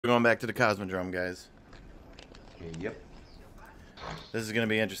We're going back to the Cosmodrome, guys. Yep. This is going to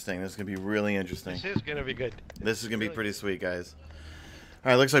be interesting. This is going to be really interesting. This is going to be good. This is going to be pretty sweet, guys. All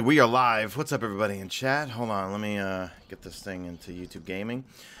right, looks like we are live. What's up, everybody in chat? Hold on, let me get this thing into YouTube Gaming.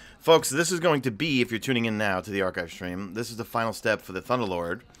 Folks, this is going to be, if you're tuning in now to the archive stream, this is the final step for the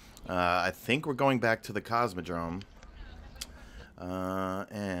Thunderlord. I think we're going back to the Cosmodrome.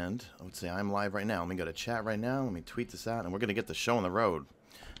 And let's see, I'm live right now. Let me go to chat right now. Let me tweet this out, and we're going to get the show on the road.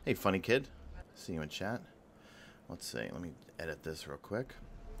 Hey, funny kid. See you in chat. Let's see. Let me edit this real quick.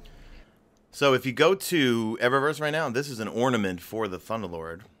 So if you go to Eververse right now, this is an ornament for the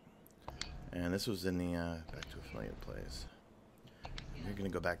Thunderlord. And this was in the, back to a familiar place. You're going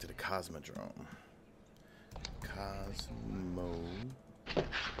to go back to the Cosmodrome. Cosmodrome.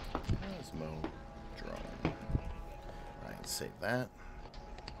 Alright, save that.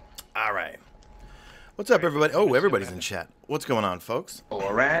 Alright. What's up, everybody? Oh, everybody's in chat. What's going on, folks?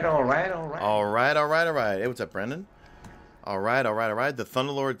 Alright. Alright. Hey, what's up, Brendan? Alright. The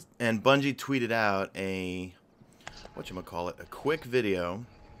Thunderlord and Bungie tweeted out a, whatchamacallit, a quick video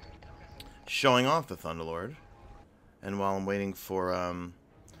showing off the Thunderlord. And while I'm waiting for,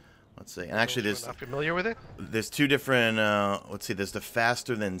 let's see, and actually there's... Not familiar with it? There's two different, let's see, there's the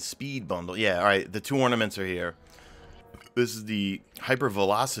faster than speed bundle. Yeah, alright, the two ornaments are here. This is the hyper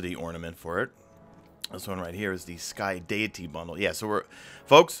velocity ornament for it. This one right here is the Sky Deity bundle. Yeah, so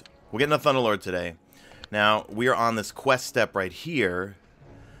folks, we're getting a Thunderlord today. Now, we are on this quest step right here,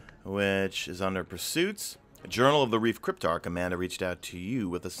 which is under Pursuits. Journal of the Reef Cryptarch. Amanda reached out to you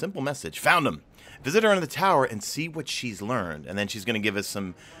with a simple message. Found him. Visit her in the tower and see what she's learned. And then she's going to give us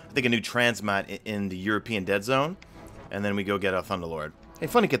some, I think, a new transmat in the European Dead Zone. And then we go get our Thunderlord. Hey,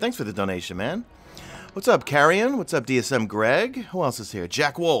 Funny Kid, thanks for the donation, man. What's up, Carrion? What's up, DSM Greg? Who else is here?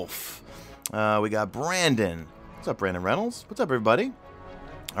 Jack Wolf. We got Brandon. What's up, Brandon Reynolds? What's up, everybody?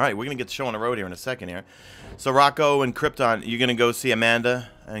 All right, we're going to get the show on the road here in a second here. So, Rocco and Krypton, you're going to go see Amanda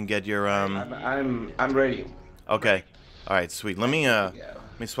and get your... I'm ready. Okay. All right, sweet. Let me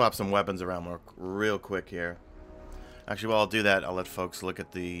swap some weapons around real quick here. Actually, while I'll do that, I'll let folks look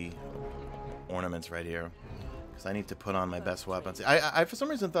at the ornaments right here. Because I need to put on my best weapons. I for some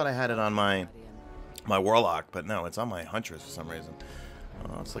reason, thought I had it on my Warlock, but no, it's on my Huntress for some reason.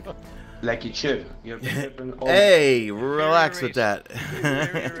 It's like it should. Hey, relax with that.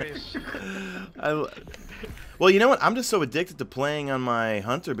 Well, you know what? I'm just so addicted to playing on my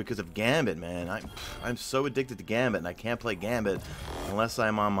Hunter because of Gambit, man. I'm so addicted to Gambit, and I can't play Gambit unless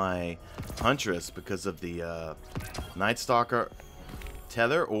I'm on my Huntress because of the Night Stalker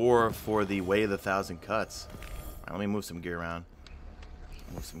tether or for the Way of the Thousand Cuts. All right, let me move some gear around.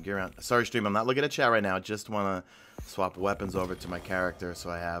 Sorry, stream. I'm not looking at chat right now. Just want to swap weapons over to my character so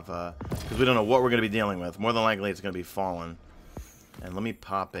I have, because we don't know what we're going to be dealing with. More than likely, it's going to be Fallen. And let me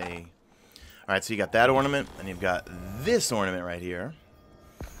pop a... Alright, so you got that ornament, and you've got this ornament right here.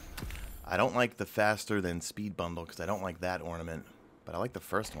 I don't like the faster than speed bundle, because I don't like that ornament. But I like the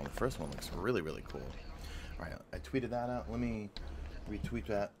first one. The first one looks really, really cool. Alright, I tweeted that out. Let me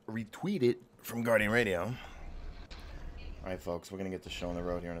retweet it from Guardian Radio. Alright, folks, we're going to get the show on the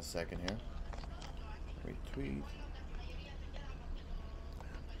road here in a second here. Retweet.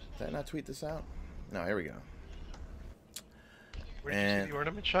 Did I not tweet this out? No, here we go. Where did you see the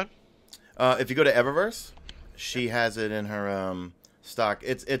ornament, Sean? If you go to Eververse, she has it in her stock.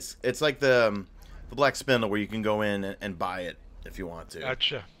 It's like the Black Spindle where you can go in and buy it if you want to.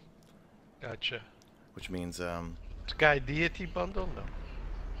 Gotcha. Which means Sky Deity bundle? No.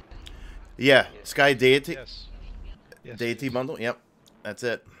 Yeah, Sky Deity. Yes. Deity bundle. Yep, that's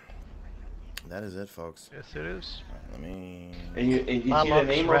it. That is it, folks. Yes, it is. Right, let me. And you see the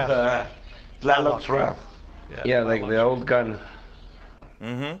name of the Tlaloc's Wrath? Yeah, like the old gun.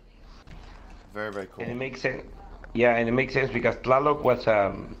 Mm-hmm. Very, very cool. And it makes sense. Yeah, and it makes sense because Tlaloc was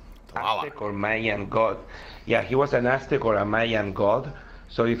Aztec or Mayan god. Yeah, he was an Aztec or a Mayan god.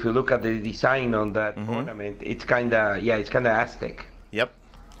 So if you look at the design on that ornament, it's kind of Aztec. Yep.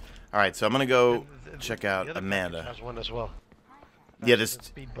 All right, so I'm gonna go check out Amanda. Has one as well. Yeah, this.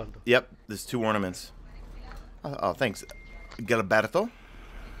 Speed bundle. Yep, there's two ornaments. Oh, thanks. Galaberto.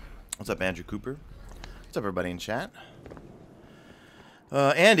 What's up, Andrew Cooper? What's up, everybody in chat?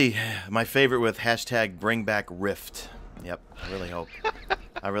 Andy, my favorite with hashtag bring back Rift. Yep, I really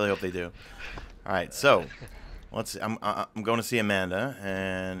hope they do. All right, so let's see. I'm going to see Amanda,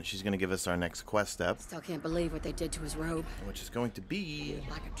 and she's going to give us our next quest step. Still can't believe what they did to his robe. Which is going to be,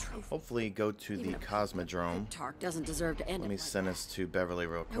 like a trophy. Hopefully, go to the Cosmodrome. Cryptarch doesn't deserve to end. Let me send this to Beverly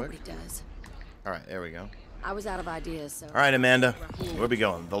real quick. Nobody does. All right, there we go. I was out of ideas, so. All right, Amanda, where are we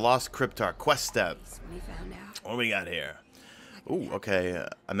going? The Lost Cryptarch quest step. When he found out. What do we got here? Ooh, okay.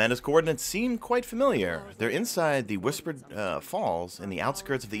 Amanda's coordinates seem quite familiar. They're inside the Whispered Falls in the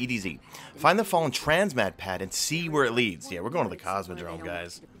outskirts of the EDZ. Find the fallen transmat pad and see where it leads. Yeah, we're going to the Cosmodrome,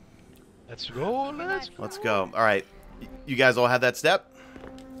 guys. Let's go. Let's go. All right. You guys all have that step?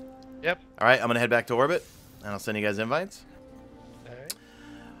 Yep. All right, I'm going to head back to orbit, and I'll send you guys invites. All right.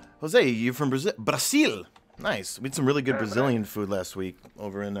 Jose, you're from Brazil. Nice. We had some really good Brazilian food last week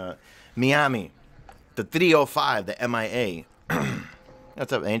over in Miami. The 305, the MIA.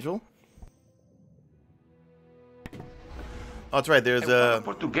 What's up, Angel? Oh, that's right. There's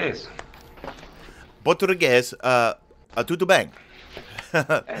Português. Português. Tudo bem.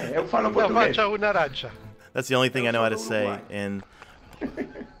 Eu falo português. That's the only thing I know how to say in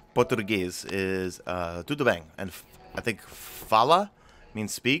Portuguese is tudo bem. And I think fala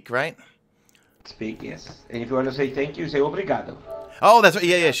means speak, right? Speak, yes. And if you want to say thank you, say obrigado. Oh, that's right.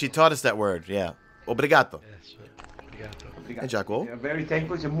 Yeah, yeah. She taught us that word. Yeah. Obrigado. Yes, obrigado. Hey, Jack Wolf. I'm very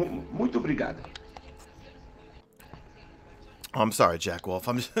thankful. Muito obrigado. Oh, I'm sorry, Jack Wolf.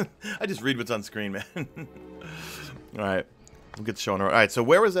 I just read what's on screen, man. All right. We'll get the show on. All right. So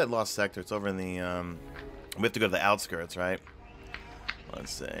where was that lost sector? It's over in the. We have to go to the outskirts, right?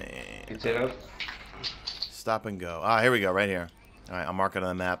 Let's see. Stop and go. Ah, here we go. Right here. All right. I'll mark it on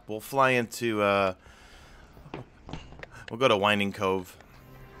the map. We'll fly into. We'll go to Winding Cove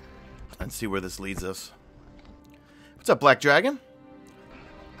and see where this leads us. What's up, Black Dragon?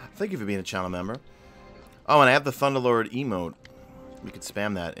 Thank you for being a channel member. Oh, and I have the Thunderlord emote. We could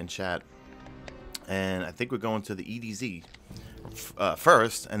spam that in chat. And I think we're going to the EDZ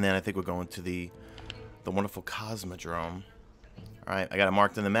first, and then I think we're going to the wonderful Cosmodrome. All right, I got it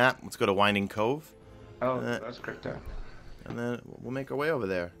marked in the map. Let's go to Winding Cove. Oh, that's correct. And then we'll make our way over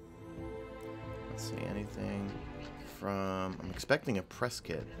there. Let's see, anything from... I'm expecting a press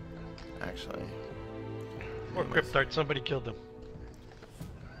kit, actually. Or Cryptart, somebody killed them.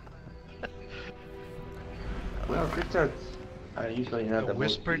 Well, Cryptards are usually not the most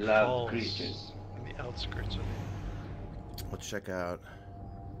Whispered beloved Falls creatures. in the outskirts of it. Let's check out...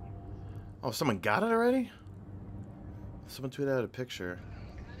 Oh, someone got it already? Someone tweeted out a picture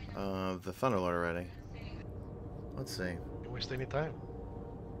of the Thunderlord already. Let's see. Don't waste any time.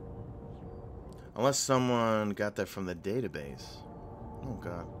 Unless someone got that from the database. Oh,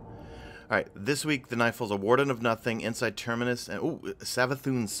 God. Alright, this week the Nightfall's a Warden of Nothing, Inside Terminus, and ooh,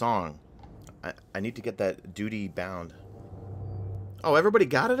 Savathun's Song. I need to get that duty bound. Oh, everybody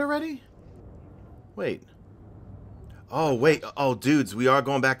got it already? Wait. Oh, wait. Oh, dudes, we are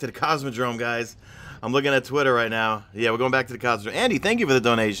going back to the Cosmodrome, guys. I'm looking at Twitter right now. Yeah, we're going back to the Cosmodrome. Andy, thank you for the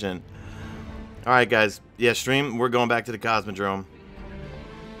donation. Alright, guys. Yeah, stream, we're going back to the Cosmodrome.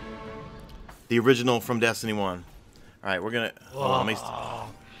 The original from Destiny 1. Alright, we're gonna...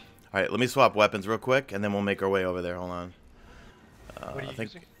 Alright, let me swap weapons real quick, and then we'll make our way over there. Hold on. What are you I think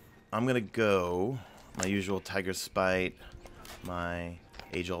using? I'm gonna go my usual Tiger Spite, my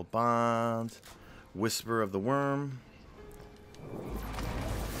Age-Old Bond, Whisper of the Worm.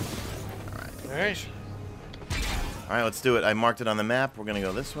 Alright. Alright, let's do it. I marked it on the map. We're gonna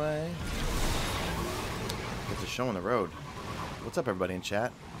go this way. Get the show on the road. What's up, everybody in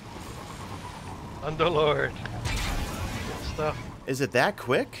chat? Thunderlord. Good stuff. Is it that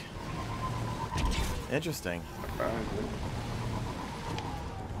quick? Interesting.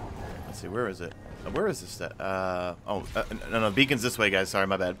 Let's see, where is it? Where is this? No, beacon's this way, guys. Sorry,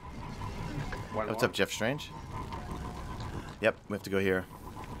 my bad. What's up, Jeff Strange? Yep, we have to go here.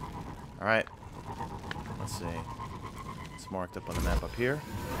 Alright. Let's see. It's marked up on the map up here.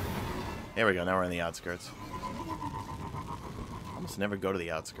 There we go, now we're in the outskirts. I almost never go to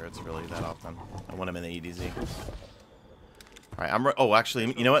the outskirts, really, that often. When I'm in the EDZ. Alright, oh,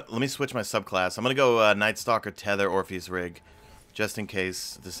 actually, you know what? Let me switch my subclass. I'm gonna go Night Stalker, Tether, Orpheus Rig. Just in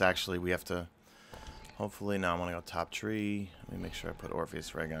case this actually, we have to... Hopefully, now I want to go top tree. Let me make sure I put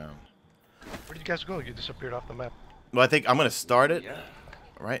Orpheus Rig on. Where did you guys go? You disappeared off the map. Well, I think I'm going to start it. Yeah.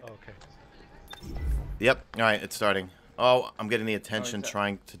 Right? Oh, okay. Yep. Alright, it's starting. Oh, I'm getting the attention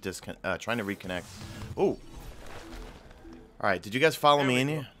trying to reconnect. Ooh. Alright, did you guys follow me in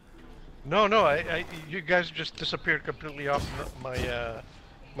here? No, you guys just disappeared completely off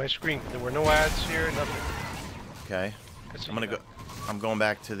my screen. There were no ads here, nothing. Okay. I'm going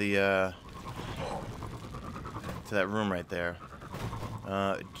back to the to that room right there.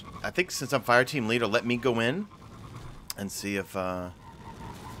 I think since I'm fire team leader, let me go in and see if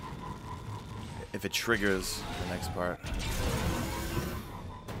it triggers the next part.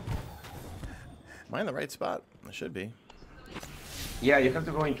 Am I in the right spot? I should be. Yeah, you have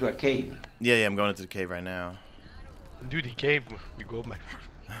to go into a cave. Yeah, I'm going into the cave right now. Dude, the cave. We go back.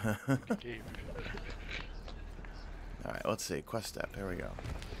 Cave. Alright, let's see. Quest step. Here we go.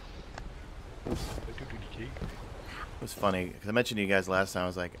 It was funny, because I mentioned to you guys last time, I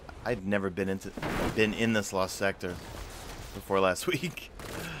was like, I'd never been in this lost sector before last week.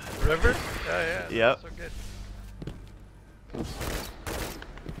 River? Yeah, yeah. Yep. So good.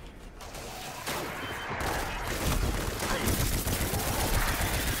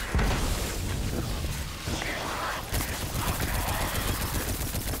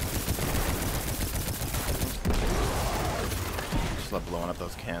 Just love blowing up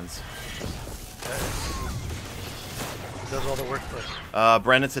those cans. Does all the work for us.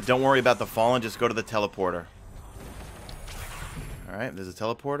 Brandon said, don't worry about the fallen, just go to the teleporter. Alright, there's a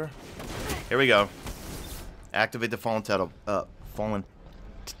teleporter. Here we go. Activate the fallen teleporter.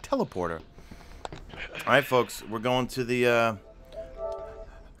 Alright, folks, we're going to the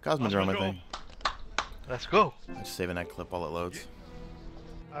Cosmodrome, I think. Let's go. I'm just saving that clip while it loads.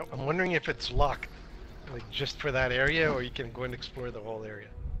 I'm wondering if it's locked, like just for that area, or you can go and explore the whole area.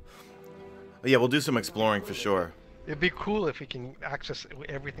 Oh, yeah, we'll do some exploring for sure. It'd be cool if we can access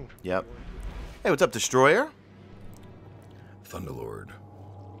everything. Yep. Hey, what's up, Destroyer? Thunderlord.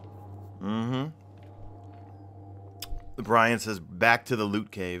 Mm-hmm. Brian says, back to the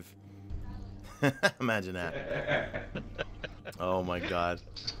loot cave. Imagine that. Oh, my God.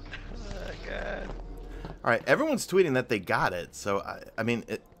 Oh, God. All right, everyone's tweeting that they got it. So, I mean,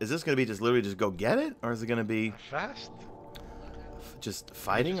 is this going to be just literally just go get it? Or is it going to be Fast? just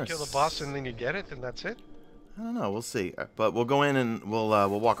fighting? Just or kill the boss and then you get it and that's it? I don't know. We'll see. But we'll go in and we'll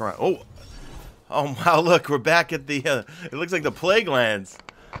walk around. Oh, wow! Look, we're back at the. It looks like the Plague Lands.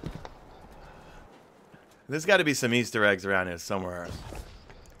 There's got to be some Easter eggs around here somewhere.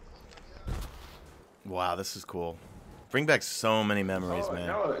 Wow, this is cool. Bring back so many memories,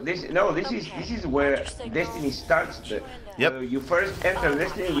 man. This is where Destiny starts. Yep. You first enter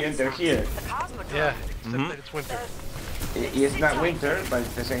Destiny, you enter here. Yeah, except that it's winter. It's not winter, but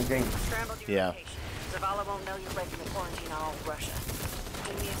it's the same thing. Yeah. Zavala won't know you're breaking the quarantine all of Russia.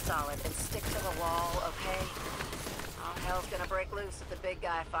 Give me a solid and stick to the wall, okay? All hell's gonna break loose if the big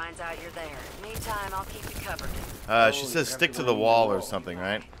guy finds out you're there. Meantime, I'll keep you covered. She says stick to the wall or something,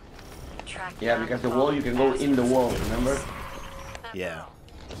 right? Yeah, because the wall, you can go in the wall, remember? Yeah.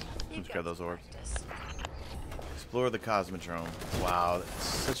 Let's grab those orbs. Explore the Cosmodrome. Wow,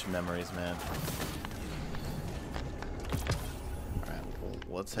 such memories, man. Alright, well,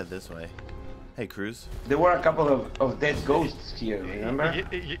 let's head this way. Hey, Cruz. There were a couple of dead ghosts here, remember?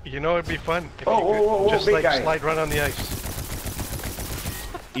 You know it'd be fun if Oh, just big like guy. slide right on the ice.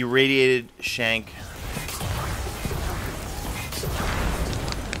 Irradiated Shank.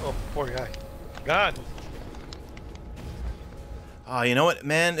 Oh, poor guy. God. Oh, you know what,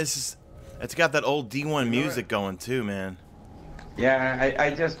 man? It's got that old D1 music going too, man. Yeah,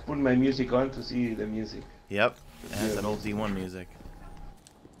 I just put my music on to see the music. Yep, it has that old D1 music.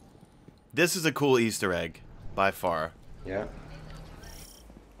 This is a cool Easter egg, by far. Yeah.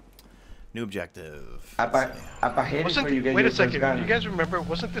 New objective. Up ahead is where you get Wait your a second. first gun. You guys remember?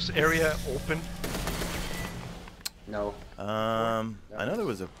 Wasn't this area open? No. I know there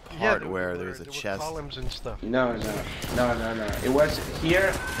was a part where there was a chest. Were columns and stuff. No. It was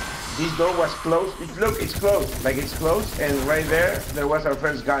here. This door was closed. Look, it's closed. Like it's closed, and right there was our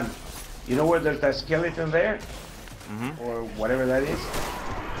first gun. You know where there's that skeleton there? Mm-hmm. Or whatever that is?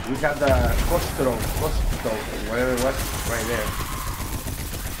 We had the Cosmodrome, whatever it was, right there.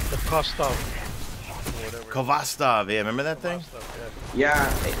 The Kostov. Kovastov, yeah, remember that thing?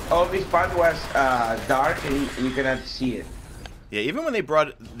 Yeah, all this part was dark and you cannot see it. Yeah, even when they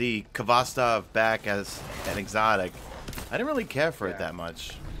brought the Kovastov back as an exotic, I didn't really care for it that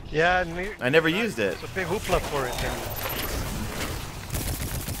much. Yeah, I never used it. It's a big hoopla for it. And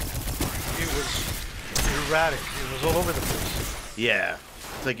it was erratic. It was all over the place. Yeah.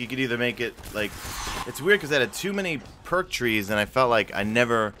 It's like you could either make it, like, it's weird because I had too many perk trees and I felt like I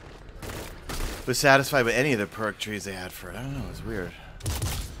never was satisfied with any of the perk trees they had for it. I don't know, it was weird.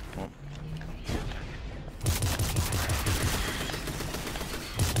 Well.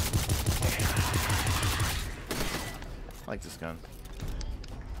 I like this gun.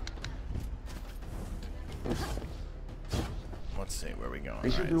 Let's see, where are we going? They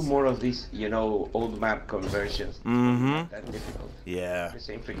should do more of these, you know, old map conversions. Mm-hmm. Not that difficult. Yeah. The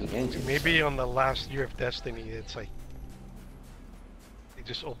same freaking engine. Maybe on the last year of Destiny, it's like they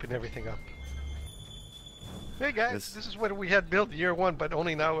just open everything up. Hey guys, this is what we had built year one, but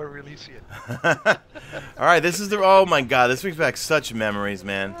only now we're releasing it. All right, this is the. Oh my God, this brings back such memories,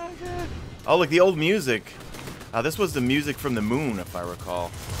 man. Oh, look, the old music. This was the music from the moon, if I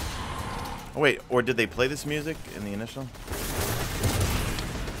recall. Oh wait, or did they play this music in the initial?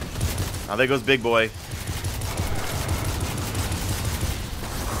 Oh, there goes Big Boy.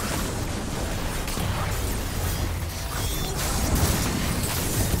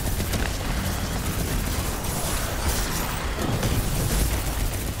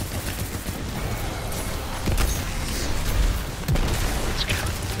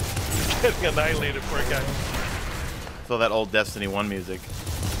 Getting annihilated, poor guy. It's all that old Destiny 1 music.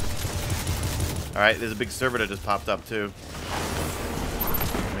 Alright, there's a big server that just popped up too.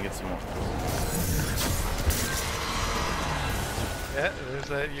 Let me get some more. Yeah, there's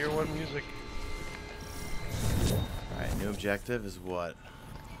that year 1 music. Alright, new objective is what?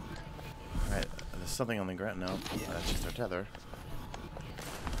 Alright, there's something on the ground. No, that's just our tether.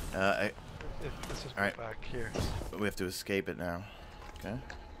 This is all right. back here. We have to escape it now. Okay.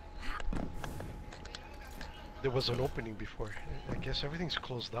 There was an opening before. I guess everything's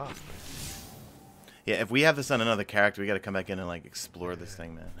closed off. Yeah, if we have this on another character, we got to come back in and like explore this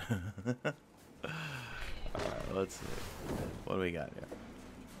thing, man. Alright, let's see. What do we got here?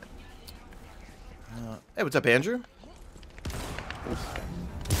 Hey, what's up, Andrew?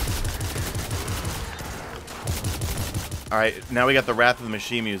 Alright, now we got the Wrath of the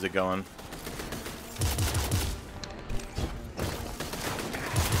Machine music going.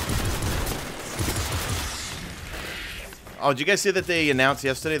 Oh, did you guys see that they announced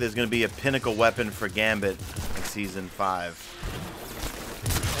yesterday there's going to be a pinnacle weapon for Gambit in Season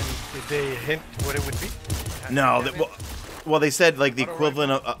 5? And did they hint what it would be? No, well, they said like the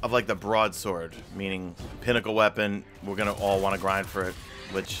equivalent of like the broadsword, meaning pinnacle weapon. We're going to all want to grind for it,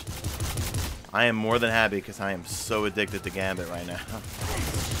 which I am more than happy because I am so addicted to Gambit right now.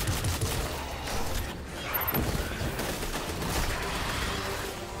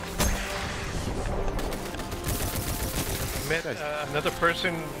 Met another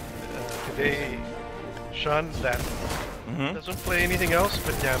person today, Sean, that doesn't play anything else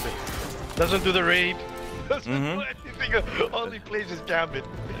but Gambit. Doesn't do the raid. Doesn't play anything. All he plays is Gambit.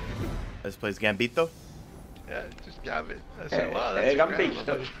 This plays Gambito? Yeah, just Gambit. I said, wow, that's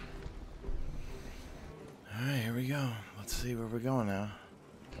incredible. Alright, here we go. Let's see where we're going now.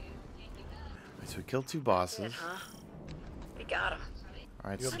 Right, so we killed 2 bosses. We got him.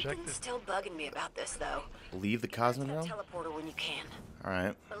 Alright, Something's still bugging me about this, though. leave the Cosmodrome? Teleporter when you can.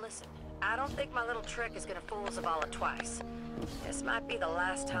 Alright. But listen, I don't think my little trick is gonna fool Zavala twice. This might be the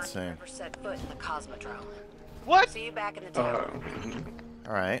last time you ever set foot in the Cosmodrome. What? See you back in the tower.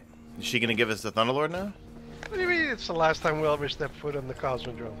 Alright. Is she gonna give us the Thunderlord now? What do you mean it's the last time we'll ever step foot on the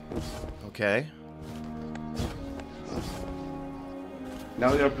Cosmodrome? Okay.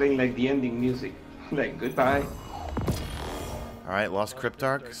 Now they're playing like the ending music. Like, goodbye. Alright, Lost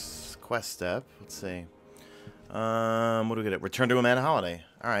Cryptarch's quest step. Let's see. What do we get? Return to a Mana Holiday.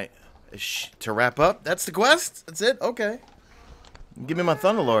 Alright. To wrap up, that's the quest? That's it? Okay. Give me my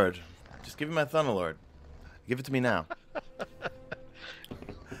Thunderlord. Just give me my Thunderlord. Give it to me now.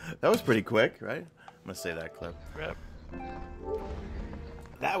 That was pretty quick, right? I'm gonna say that clip. Yep.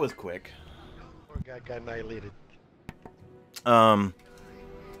 That was quick. Poor guy got annihilated.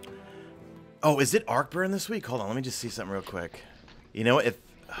 Oh, is it Arcburn this week? Hold on, let me just see something real quick. You know what? If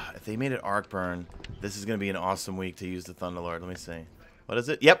they made it Arcburn, this is gonna be an awesome week to use the Thunderlord. Let me see. What is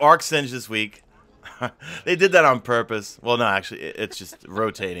it? Yep, Arc Singe this week. They did that on purpose. Well, no, actually, it's just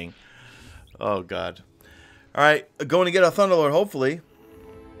rotating. Oh God. All right, going to get our Thunderlord, hopefully.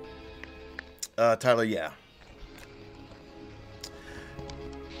 Tyler, yeah.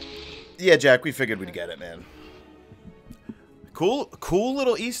 Yeah, Jack, we figured we'd get it, man. Cool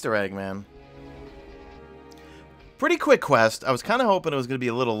little Easter egg, man. Pretty quick quest. I was kind of hoping it was going to be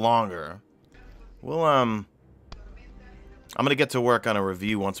a little longer. Well, I'm going to get to work on a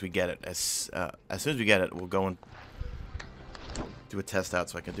review once we get it. As soon as we get it, we'll go and do a test out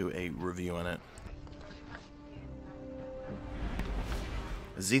so I can do a review on it.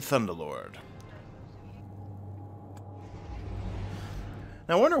 The Thunderlord.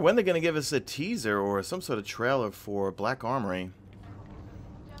 Now, I wonder when they're going to give us a teaser or some sort of trailer for Black Armory.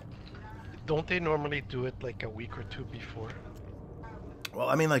 Don't they normally do it like a week or two before? Well,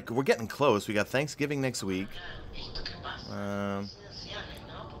 I mean, like, we're getting close. We got Thanksgiving next week. I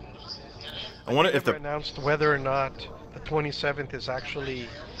wonder if they announced whether or not the 27th is actually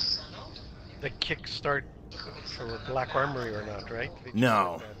the kickstart for Black Armory or not, right?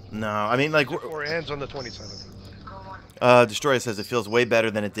 No. I mean, like, or ends on the 27th. Destroyer says it feels way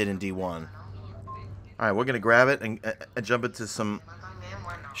better than it did in D1. All right, we're gonna grab it and jump into some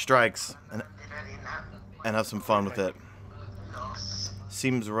strikes and have some fun with it.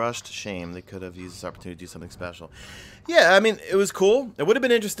 Seems rushed. Shame. They could have used this opportunity to do something special. Yeah, I mean, it was cool. It would have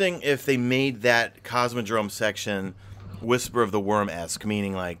been interesting if they made that Cosmodrome section Whisper of the Worm-esque,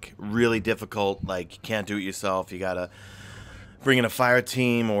 meaning like really difficult, like you can't do it yourself. You gotta bring in a fire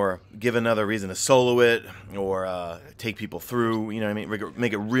team or give another reason to solo it or take people through, you know what I mean?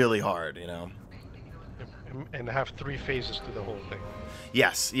 Make it really hard, you know? And have 3 phases to the whole thing.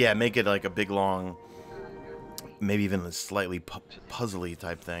 Yes, yeah, make it like a big, long, maybe even a slightly puzzly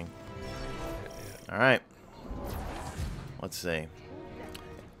type thing. Alright. Let's see.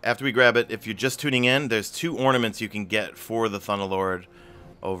 After we grab it, if you're just tuning in, there's 2 ornaments you can get for the Thunderlord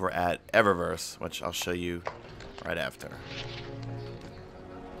over at Eververse, which I'll show you right after.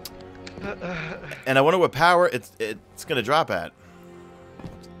 And I wonder what power it's going to drop at.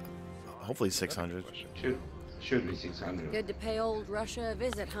 Hopefully 600. Should be 600. Good to pay old Russia a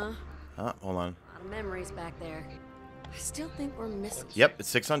visit, huh? Hold on. A lot of memories back there. I still think we're missing. Yep, it's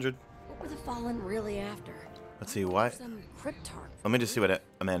 600. What were the Fallen really after? Let's see, what? Some cryptarch. Let me just see what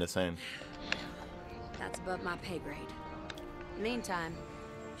Amanda's saying. That's above my pay grade. Meantime,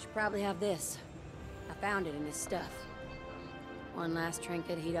 you should probably have this. I found it in his stuff. One last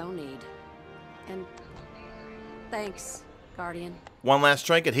trinket he don't need. And thanks, Guardian. One last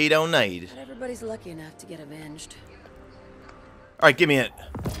trinket he don't need. Not everybody's lucky enough to get avenged. Alright, give me it.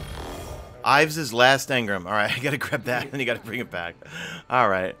 Ives' last engram. Alright, I gotta grab that and you gotta bring it back.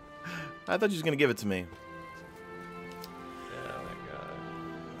 Alright. I thought you was gonna give it to me.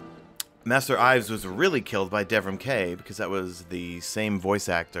 Master Ives was really killed by Devrim K because that was the same voice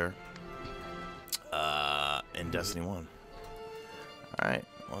actor in Destiny 1. Alright,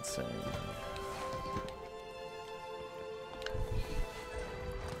 let's see.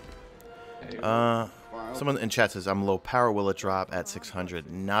 Someone in chat says, I'm low power, will it drop at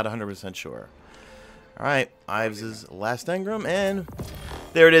 600? Not 100% sure. Alright, Ives' last engram, and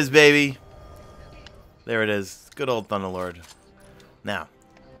there it is, baby. There it is. Good old Thunderlord. Now,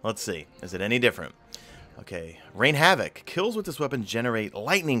 let's see. Is it any different? Okay. Rain Havoc. Kills with this weapon generate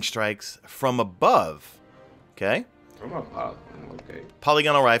lightning strikes from above. Okay. From above. Okay.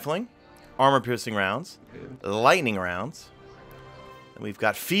 Polygonal rifling. Armor-piercing rounds. Okay. Lightning rounds. And we've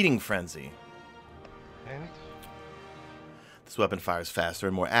got Feeding Frenzy. And This weapon fires faster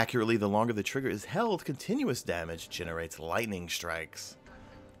and more accurately the longer the trigger is held. Continuous damage generates lightning strikes.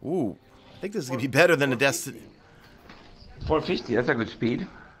 Ooh. I think this is going to be better than the Destiny... 450, that's a good speed.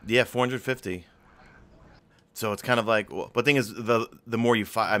 Yeah, 450. So it's kind of like, but the thing is, the more you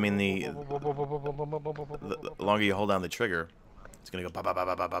fire, I mean, the longer you hold down the trigger, it's gonna go ba ba ba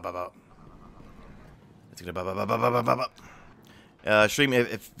ba ba ba ba ba. It's gonna ba ba ba ba ba ba ba. Stream,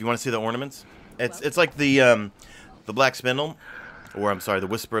 if you want to see the ornaments, it's like the Black Spindle, or I'm sorry, the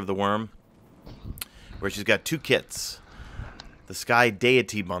Whisper of the Worm, where she's got 2 kits. The Sky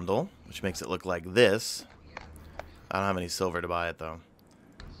Deity bundle, which makes it look like this. I don't have any silver to buy it, though.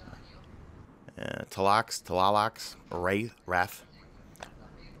 Talalox, Wrath.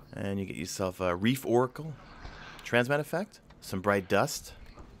 And you get yourself a Reef Oracle, Transmat Effect, some Bright Dust.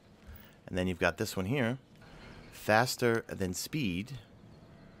 And then you've got this one here, Faster Than Speed,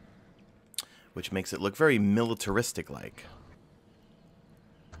 which makes it look very militaristic-like.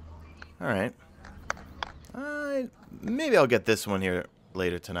 Alright. Maybe I'll get this one here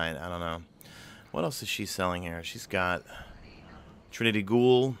later tonight. I don't know. What else is she selling here? She's got Trinity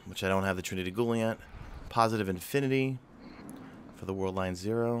Ghoul, which I don't have the Trinity Ghoul yet. Positive Infinity for the World Line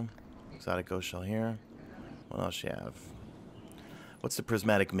 0. Exotic Ghost Shell here. What else she have? What's the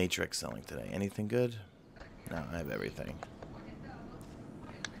Prismatic Matrix selling today? Anything good? No, I have everything.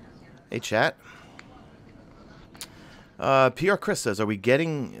 Hey, chat. PR Chris says, are we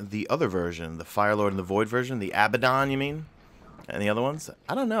getting the other version? The Firelord and the Void version? The Abaddon, you mean? Any other ones?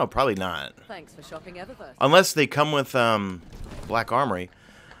 I don't know. Probably not. Thanks for shopping Eververse. Unless they come with Black Armory.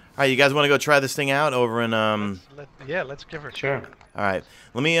 All right, you guys want to go try this thing out over in let's give her a Sure. All right.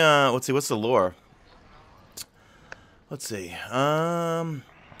 Let me let's see, what's the lore? Let's see.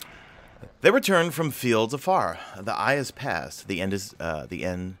 They return from fields afar. The eye is past. The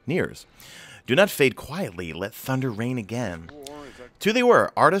end nears. Do not fade quietly. Let thunder rain again. Two they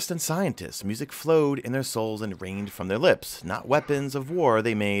were, artists and scientists. Music flowed in their souls and rained from their lips. Not weapons of war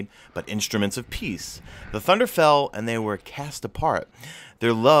they made, but instruments of peace. The thunder fell, and they were cast apart.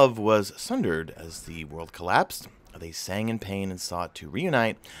 Their love was sundered as the world collapsed. They sang in pain and sought to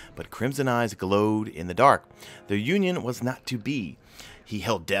reunite, but crimson eyes glowed in the dark. Their union was not to be. He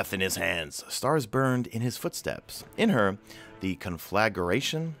held death in his hands. Stars burned in his footsteps. In her, the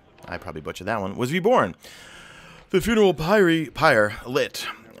conflagration, I probably butchered that one, was reborn. The funeral pyre lit,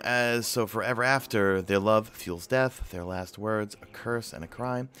 as so forever after, their love fuels death, their last words, a curse and a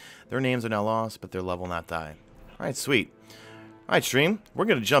cry. Their names are now lost, but their love will not die. Alright, sweet. Alright, stream, we're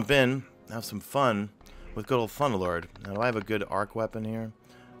going to jump in, have some fun with good old Thunderlord. Now, do I have a good arc weapon here?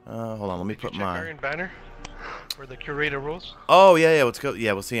 Hold on, let me put my... Iron Banner for the curator rules. Oh, yeah, let's go.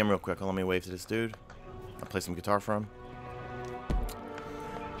 Yeah, we'll see him real quick. Let me wave to this dude. I'll play some guitar for him.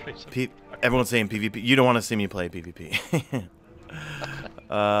 Everyone's saying PvP. You don't want to see me play PvP.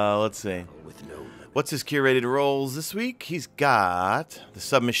 Let's see. What's his curated roles this week? He's got the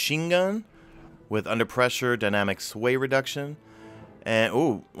submachine gun, with under pressure, dynamic sway reduction, and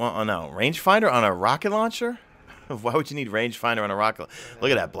ooh, well, oh no, rangefinder on a rocket launcher. Why would you need rangefinder on a rocket?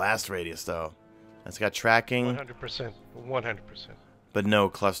 Look at that blast radius though. It's got tracking. 100%. 100%. But no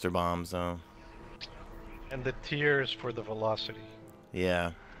cluster bombs though. And the tiers for the velocity.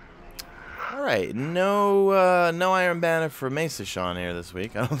 Yeah. All right, no, no Iron Banner for Mesa Sean here this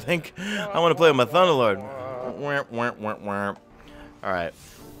week. I don't think I want to play with my Thunderlord. All right,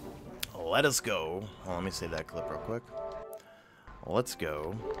 let us go. Well, let me save that clip real quick. Let's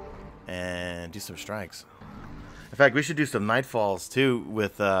go and do some strikes. In fact, we should do some Nightfalls too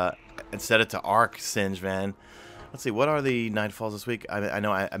with and set it to Arc Singe, man. Let's see, what are the Nightfalls this week? I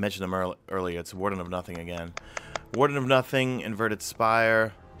know I mentioned them earlier. It's Warden of Nothing again. Warden of Nothing, Inverted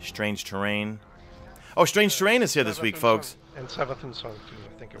Spire, Strange Terrain. Oh, Strange Terrain is here this week, folks. And Savathun Song too,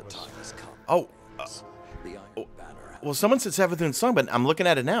 I think it was. Oh, well, someone said Savathun Song, but I'm looking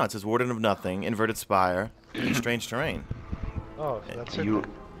at it now. It says Warden of Nothing, Inverted Spire, and Strange Terrain. Oh, so that's it.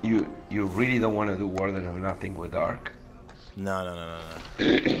 You really don't want to do Warden of Nothing with Arc? No.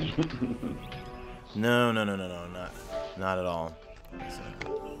 No, not at all.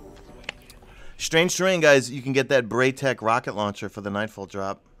 Strange Terrain, guys. You can get that Braytech rocket launcher for the Nightfall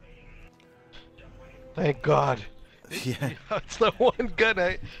drop. Thank God. Yeah. It's the one gun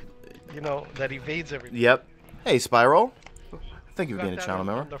that evades everything. Yep. Hey, Spiral. Thank you for Got being a that channel on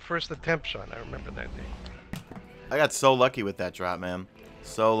member. the first attempt, Sean. I remember that day. I got so lucky with that drop, man.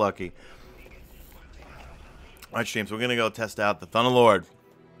 So lucky. All right, streams. We're gonna go test out the Thunderlord.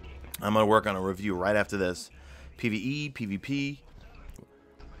 I'm gonna work on a review right after this. PvE, PvP.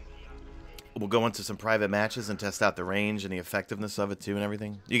 We'll go into some private matches and test out the range and the effectiveness of it too and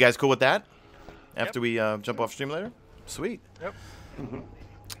everything. You guys cool with that? After we jump off stream later? Sweet. Yep.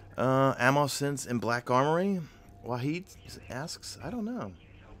 Ammo Sense in Black Armory? Wahid asks. I don't know.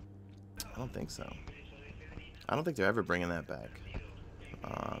 I don't think so. I don't think they're ever bringing that back.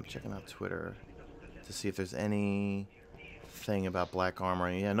 I'm checking out Twitter to see if there's anything about Black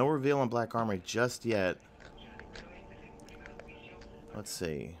Armory. Yeah, no reveal on Black Armory just yet. Let's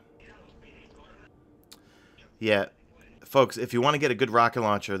see. Yeah, folks, if you want to get a good rocket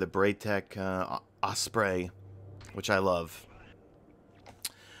launcher, the Braytech Osprey, which I love.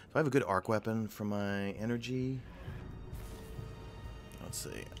 Do I have a good arc weapon for my energy? Let's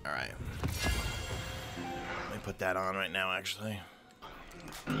see. All right. Let me put that on right now, actually.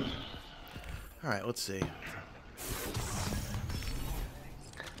 All right, let's see.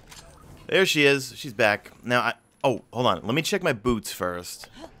 There she is. She's back. Now, oh, hold on. Let me check my boots first.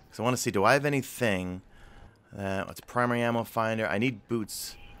 Because I want to see, do I have anything? What's primary ammo finder? I need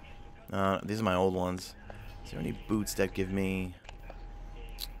boots. These are my old ones. Is there any boots that give me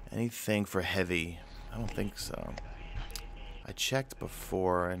anything for heavy? I don't think so. I checked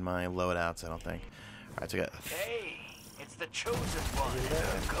before in my loadouts, I don't think. Alright, so I got... Hey, it's the chosen one,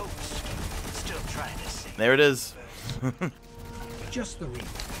 the ghost. Still trying to see. There it is. Just the region.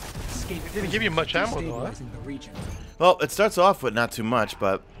 It didn't give you much ammo though, huh? The region. Well, it starts off with not too much,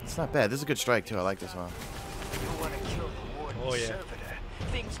 but it's not bad. This is a good strike, too. I like this one. You want to kill the warden servitor.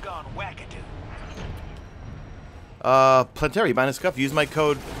 Things gone wackadoo. Planetary, minus scuff. Use my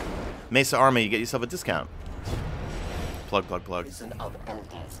code Mesa Army. You get yourself a discount. Plug. Prison of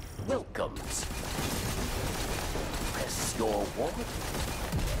elders welcomes. Press your wallet.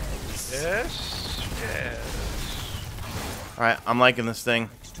 Yes. All right, I'm liking this thing.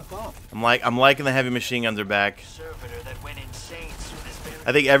 I'm liking the heavy machine guns are back. Servitor that went insane soon as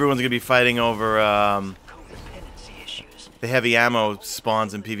I think everyone's gonna be fighting over the heavy ammo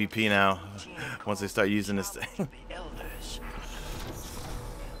spawns in PvP now. Once they start using this thing.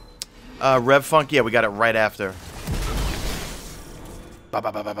 Rev Funk, yeah, we got it right after.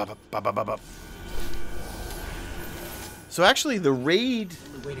 So actually, the raid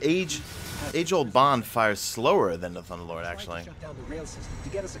age-old bond fires slower than the Thunderlord. Actually. Shut down the rail system to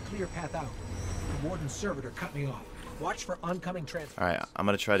get us a clear path out. The warden's servitor cut me off. Watch for oncoming transport. All right, I'm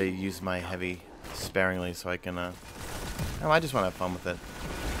gonna try to use my heavy sparingly so I can. I just want to have fun with it.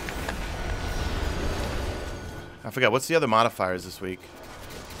 I forgot what's the other modifiers this week.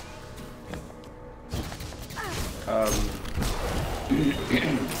 Let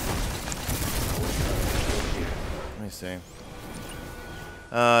me see.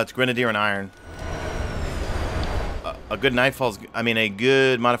 It's Grenadier and Iron. A good Nightfall's. I mean, a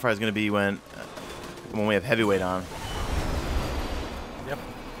good modifier is going to be when we have heavyweight on. Yep.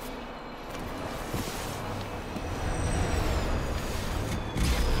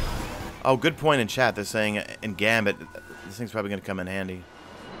 Oh, good point in chat. They're saying in Gambit, this thing's probably going to come in handy.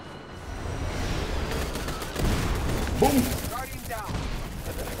 Boom.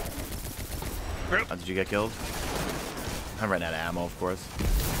 Crap. Oh, did you get killed? I'm running out of ammo, of course.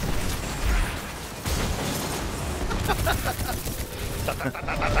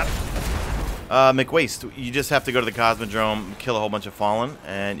 McWaste, you just have to go to the Cosmodrome, kill a whole bunch of Fallen,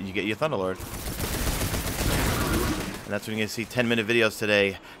 and you get your Thunderlord. And that's when you're going to see 10-minute videos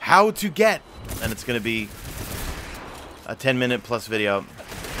today. How to get! And it's going to be a 10-minute plus video.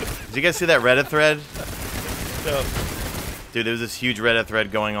 Did you guys see that Reddit thread? No. Dude, there was this huge Reddit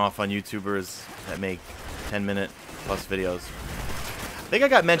thread going off on YouTubers that make 10-minute plus videos. I think I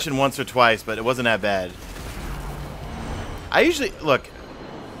got mentioned once or twice, but it wasn't that bad. I usually, look,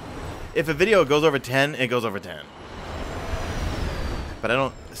 if a video goes over 10, it goes over 10. But I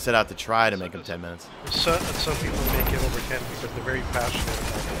don't set out to try to make them 10 minutes. Some people make it over 10 because they're very passionate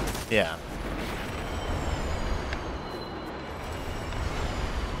about it. Yeah.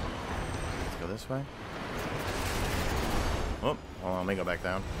 Let's go this way. Oh, hold on, let me go back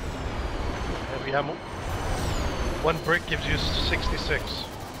down. Heavy ammo. One brick gives you 66.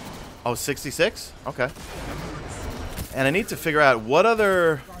 Oh, 66? Okay. And I need to figure out what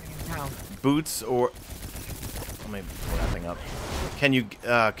other boots or... Let me pull that thing up. Can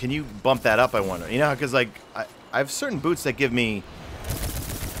you bump that up, I wonder? You know, because, like, I have certain boots that give me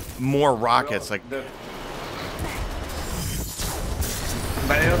more rockets. Well, like.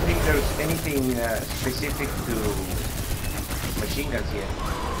 but I don't think there's anything specific to machine guns yet.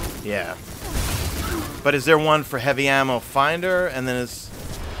 Yeah. But is there one for heavy ammo finder? And then is...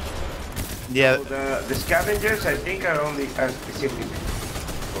 Yeah. So the scavengers, I think, are specific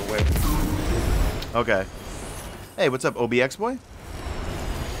for weapons. Okay. Hey, what's up, OBX boy?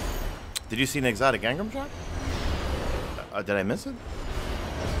 Did you see an exotic engram drop? Did I miss it?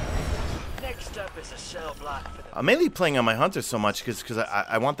 Next up is a cell block for the... I'm mainly playing on my hunter so much because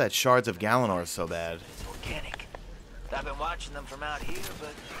I want that Shards of Galanor so bad. It's organic. I've been watching them from out here,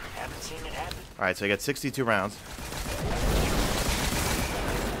 but haven't seen it happen. Alright, so I got 62 rounds.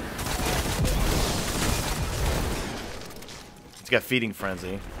 It's got Feeding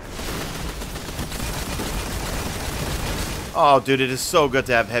Frenzy. Oh, dude, it is so good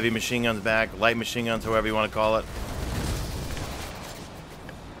to have heavy machine guns back. Light machine guns, however you want to call it.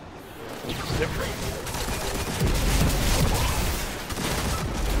 It's different.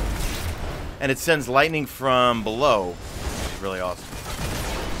 And it sends lightning from below. It's really awesome.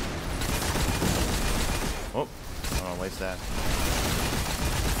 Oh, I don't want to waste that.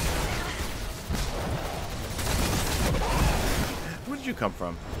 Where did you come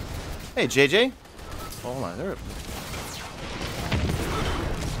from? Hey, JJ. Oh, hold on.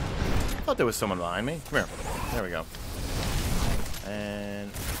 I thought there was someone behind me. Come here. There we go. And...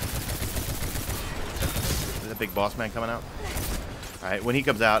 Is that big boss man coming out? Alright, when he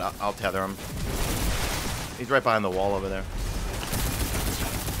comes out, I'll tether him. He's right behind the wall over there.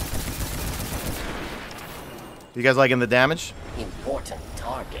 You guys liking the damage? Important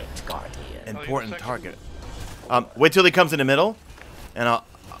target, Guardian. Important target. Wait till he comes in the middle, and I'll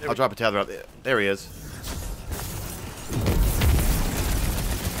drop a tether up. There he is.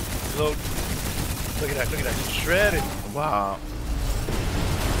 Look at that, he's shredded. Wow.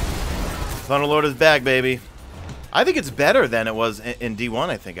 Thunderlord is back, baby. I think it's better than it was in D1,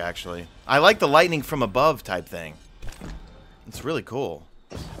 I think, actually. I like the lightning from above type thing. It's really cool.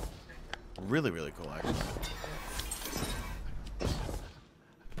 Really, really cool, actually.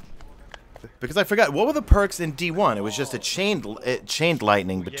 Because I forgot, what were the perks in D1? It was just a chained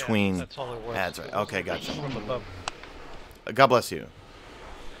lightning between... Yeah, that's all it was. That's right. Okay, gotcha. From above. God bless you.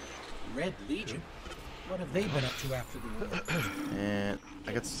 Red Legion? What have they been up to after the war? And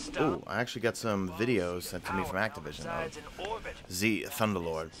I got... Ooh, I actually got some videos sent to me from Activision of Z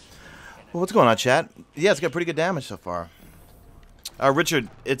Thunderlord. Well, what's going on, chat? Yeah, it's got pretty good damage so far. Richard,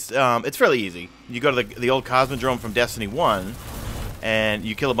 it's fairly easy. You go to the old Cosmodrome from Destiny 1, and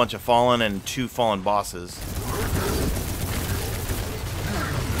you kill a bunch of Fallen and 2 Fallen bosses.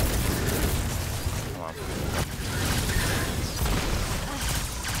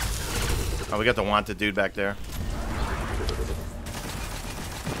 Oh, we got the wanted dude back there.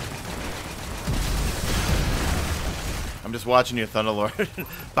 I'm just watching you, Thunderlord.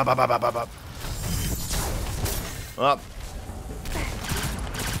 Bop, bop, bop, bop, bop, bop. Well,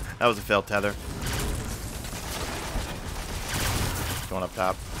 that was a failed tether. Going up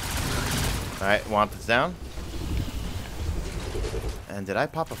top. Alright, wanted's down. And did I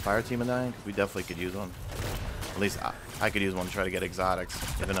pop a fire team in dying? We definitely could use one. At least I could use one to try to get exotics,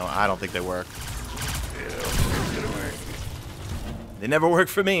 even though I don't think they work. Yeah, it's gonna work. They never work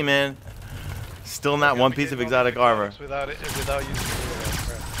for me, man. Still not one piece of exotic armor. Without using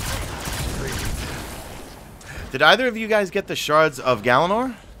crap. Did either of you guys get the Shards of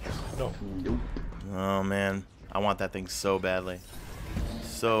Galanor? No. Oh man, I want that thing so badly.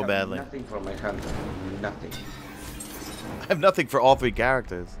 So badly. Nothing for my hunter. Nothing. I have nothing for all 3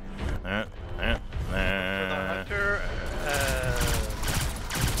 characters. For the hunter,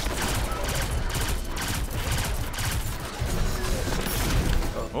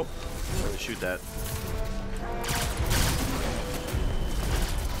 Oh, where to shoot that?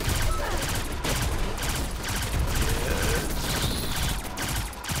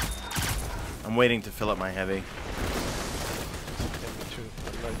 I'm waiting to fill up my heavy. me too.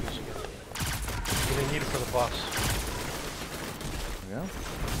 I'm not using it. I'm gonna need it for the boss. There we go.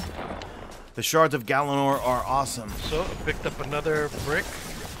 The shards of Galanor are awesome. So, I picked up another brick.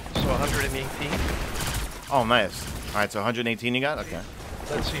 So 118. Oh, nice. All right, so 118 you got? Okay.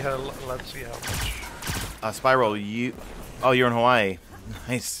 Let's see how much. Spiral, you... Oh, you're in Hawaii.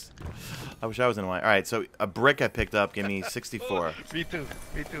 Nice. I wish I was in Hawaii. All right, so a brick I picked up gave me 64. Me too.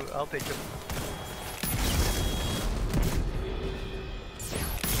 Me too. I'll take it.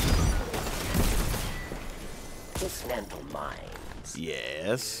 Dismantle mines.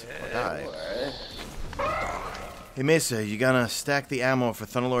 Yes. Hi. Hey, Mesa, you gonna stack the ammo for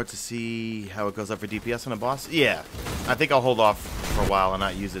Thunderlord to see how it goes up for DPS on a boss? Yeah. I think I'll hold off for a while and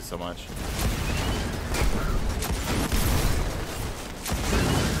not use it so much.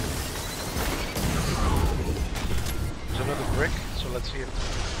 There's another brick, so let's see if it's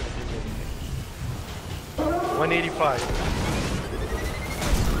gonna give me anything. 185.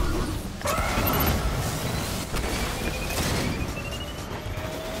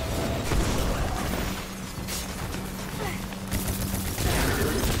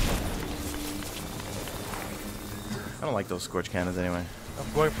 I don't like those scorch cannons anyway.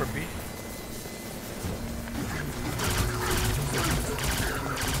 I'm going for B.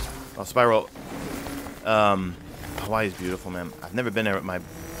 Oh, Spiral. Hawaii's beautiful, man. I've never been there. My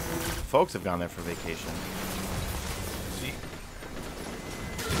folks have gone there for vacation. Z.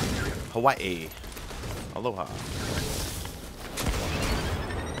 Hawaii. Aloha.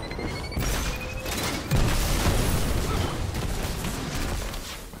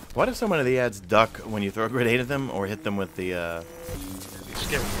 What if someone of the ads duck when you throw a grenade at them or hit them with the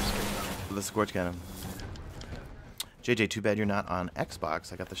scorch cannon? JJ, too bad you're not on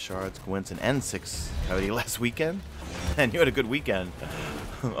Xbox. I got the shards, Gwents, and N6 Coyote last weekend. And you had a good weekend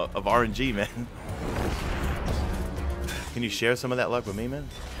of RNG, man. Can you share some of that luck with me, man?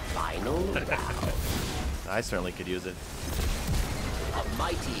 Final round. I certainly could use it. A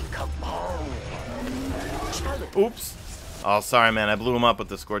mighty cabal. Challenge. Oops. Oh, sorry, man. I blew him up with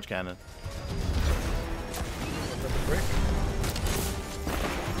the scorch cannon.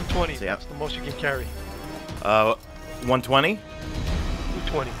 220. So, yeah. That's the most you can carry. 120?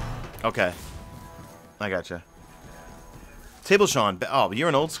 220. Okay. I gotcha. Table Sean. Oh, you're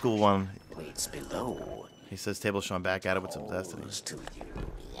an old school one. Waits below. He says Table Sean back at it with some Destiny. To you.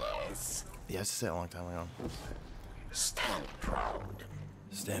 Yes. Yeah, I used to say it a long time ago. Stand proud.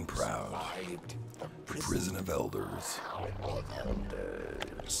 Stand proud. The prison of elders.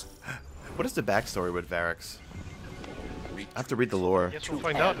 Elders. What is the backstory with Varix? I have to read the lore. Guess we'll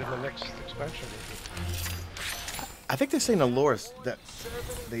find out in the next expansion. I think they're saying the lore that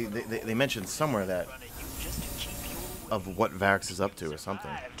they mentioned somewhere that of what Varix is up to or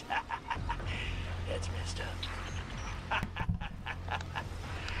something. That's messed up.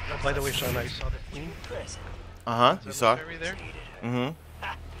 By the way, Sean, I saw the theme. You saw? There? Mm-hmm.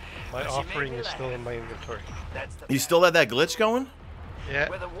 My offering is still in my inventory. You still had that glitch going? Yeah.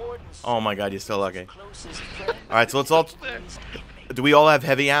 Oh my god, you're still lucky. Alright, so let's all... Do we all have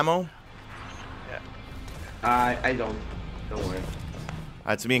heavy ammo? I don't. Don't worry.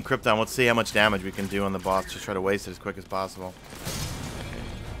 Alright, so me and Krypton, let's see how much damage we can do on the boss. Just try to waste it as quick as possible.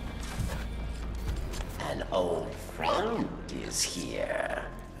 An old friend is here.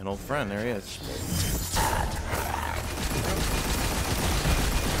 An old friend, there he is.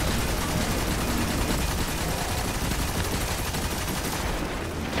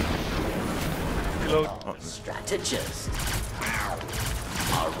 Reload. Oh. Strategist.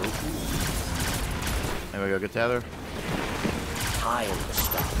 There we go, good tether. Time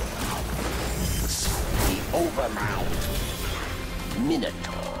stop. The Overmount.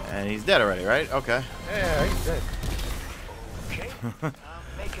 Minotaur. And he's dead already, right? Okay. Yeah, he's dead. Okay. I'm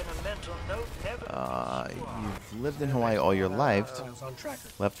making a mental note. Never. You've lived in Hawaii all your life.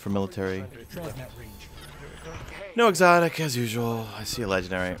 Left for military. No exotic, as usual. I see a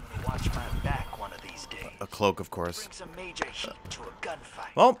legendary. Watch my back one of these days. A cloak, of course. Bring some major heat to a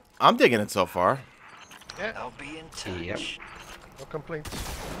gunfight. Well, I'm digging it so far. Yeah. I'll be in touch. Yep. No complaints.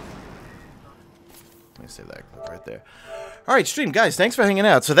 Let me say that clip right there. All right, stream guys, thanks for hanging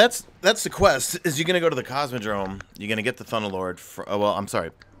out. So that's the quest. Is you're gonna go to the Cosmodrome. You're gonna get the Thunderlord. Well, I'm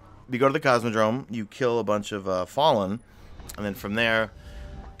sorry. You go to the Cosmodrome. You kill a bunch of Fallen, and then from there,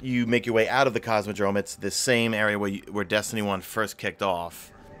 you make your way out of the Cosmodrome. It's the same area where Destiny 1 first kicked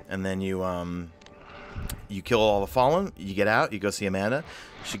off, and then you kill all the Fallen. You get out. You go see Amanda.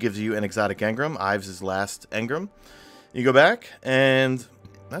 She gives you an exotic engram. Ives' last engram. You go back, and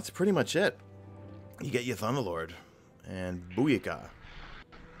that's pretty much it. You get your Thunderlord. And booyaka.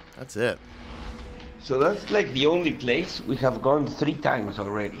 That's it. So that's like the only place we have gone 3 times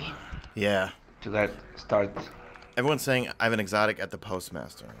already. Yeah. To that start. Everyone's saying I have an exotic at the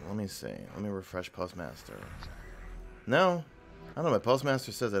Postmaster. Let me see. Let me refresh Postmaster. No. I don't know. My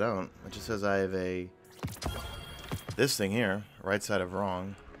Postmaster says I don't. It just says I have this thing here. Right side of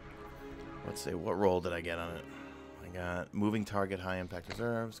wrong. Let's see. What roll did I get on it? I got moving target, high impact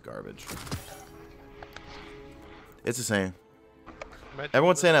reserves, garbage. It's the same. Magic.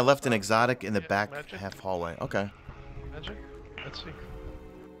 Everyone's saying I left an exotic in the back magic. Half hallway. Okay. Magic? Let's see.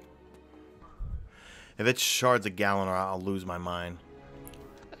 If it's shards of Gallon, I'll lose my mind.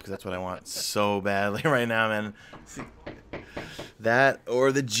 Because that's what I want so badly right now, man. See, that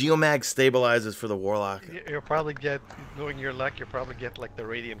or the Geomag stabilizers for the Warlock. You'll probably get, knowing your luck, you'll probably get like the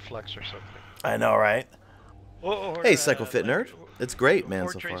Radiant Flux or something. I know, right? Or, hey, Psycho-Fit Nerd. It's great, man,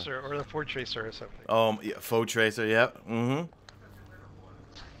 so far. Tracer, or the Fort Tracer or something. Yeah, Faux Tracer, yep. Mm-hmm.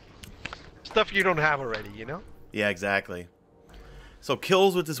 Stuff you don't have already, you know? Yeah, exactly. So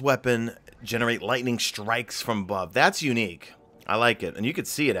kills with this weapon generate lightning strikes from above. That's unique. I like it. And you could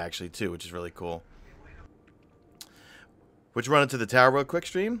see it, actually, too, which is really cool. Would you run into the tower real quick,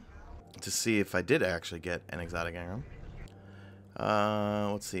 stream? To see if I did actually get an exotic engram.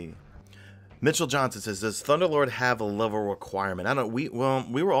 Let's see. Mitchell Johnson says, does Thunderlord have a level requirement? I don't. We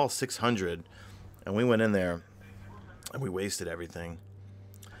were all 600, and we went in there, and we wasted everything.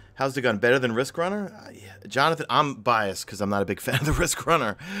 How's the gun? Better than Risk Runner? Jonathan, I'm biased because I'm not a big fan of the Risk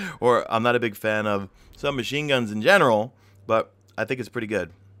Runner, or I'm not a big fan of some machine guns in general, but I think it's pretty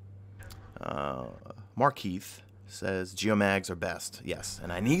good. Mark Heath says, Geomags are best. Yes,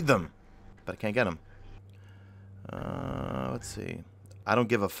 and I need them, but I can't get them. Let's see. I don't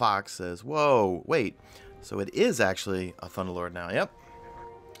give a fox says, whoa, wait. So it is actually a Thunderlord now. Yep.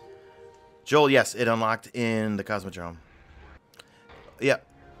 Joel, yes, it unlocked in the Cosmodrome. Yeah.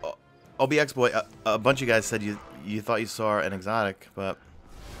 OBX boy, a bunch of you guys said you thought you saw an exotic, but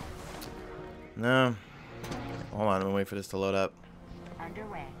no. Hold on, I'm gonna wait for this to load up.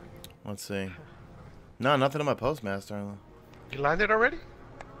 Underway. Let's see. No, nothing on my Postmaster. You landed already?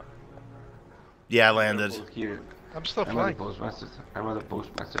 Yeah, I landed. Here. I'm still flying. I'm on the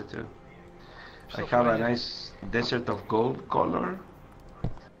Postmaster too. I have a nice Desert of Gold color.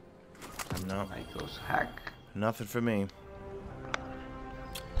 No. Like those hack. Nothing for me.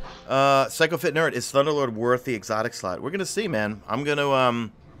 Psycho-Fit Nerd, is Thunderlord worth the exotic slot? We're gonna see, man.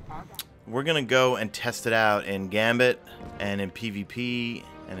 We're gonna go and test it out in Gambit and in PvP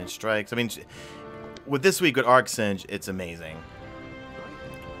and in Strikes. I mean, with this week with Arc Singe, it's amazing.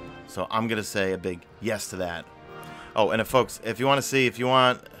 So I'm gonna say a big yes to that. Oh, and folks, if you want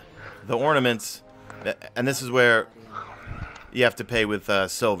the ornaments, and this is where you have to pay with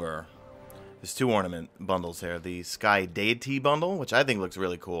silver. There's 2 ornament bundles here. The Sky Deity bundle, which I think looks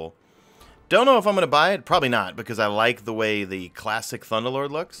really cool. Don't know if I'm going to buy it. Probably not, because I like the way the classic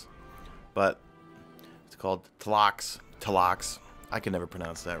Thunderlord looks. But it's called Tlox. I can never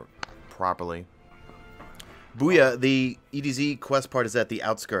pronounce that properly. Booyah, the EDZ quest part is at the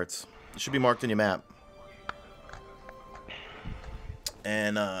outskirts. It should be marked on your map.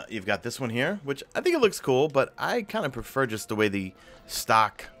 And you've got this one here, which I think it looks cool, but I kind of prefer just the way the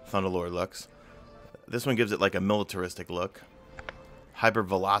stock Thunderlord looks. This one gives it like a militaristic look. Hyper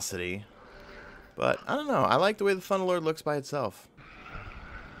velocity. But I don't know. I like the way the Thunderlord looks by itself.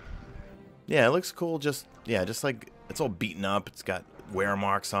 Yeah, it looks cool. Just like it's all beaten up. It's got wear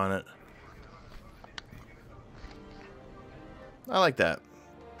marks on it. I like that.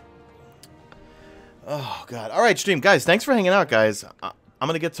 Oh, God. All right, stream. Guys, thanks for hanging out, guys. I'm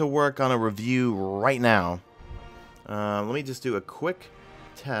going to get to work on a review right now. Let me just do a quick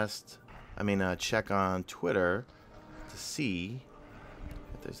test. Check on Twitter to see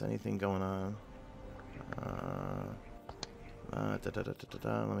if there's anything going on.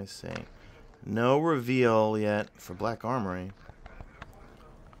 Let me see. No reveal yet for Black Armory.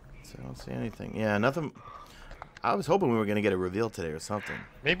 So I don't see anything. Yeah, nothing. I was hoping we were going to get a reveal today or something.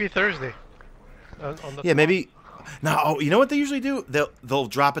 Maybe Thursday. Yeah, maybe. No, you know what they usually do? They'll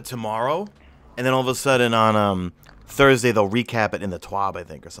drop it tomorrow, and then all of a sudden on Thursday they'll recap it in the TWAB, I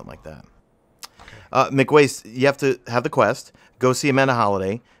think, or something like that. McWaste, you have to have the quest. Go see Amanda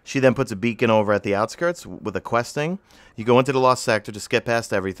Holiday. She then puts a beacon over at the outskirts with a questing. You go into the Lost Sector, just get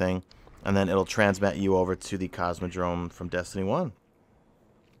past everything, and then it'll transmit you over to the Cosmodrome from Destiny 1.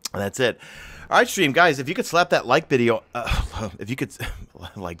 And that's it. All right, stream guys. If you could slap that like video, if you could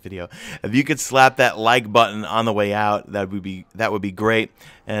slap that like button on the way out, that would be great.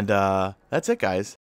 And that's it, guys.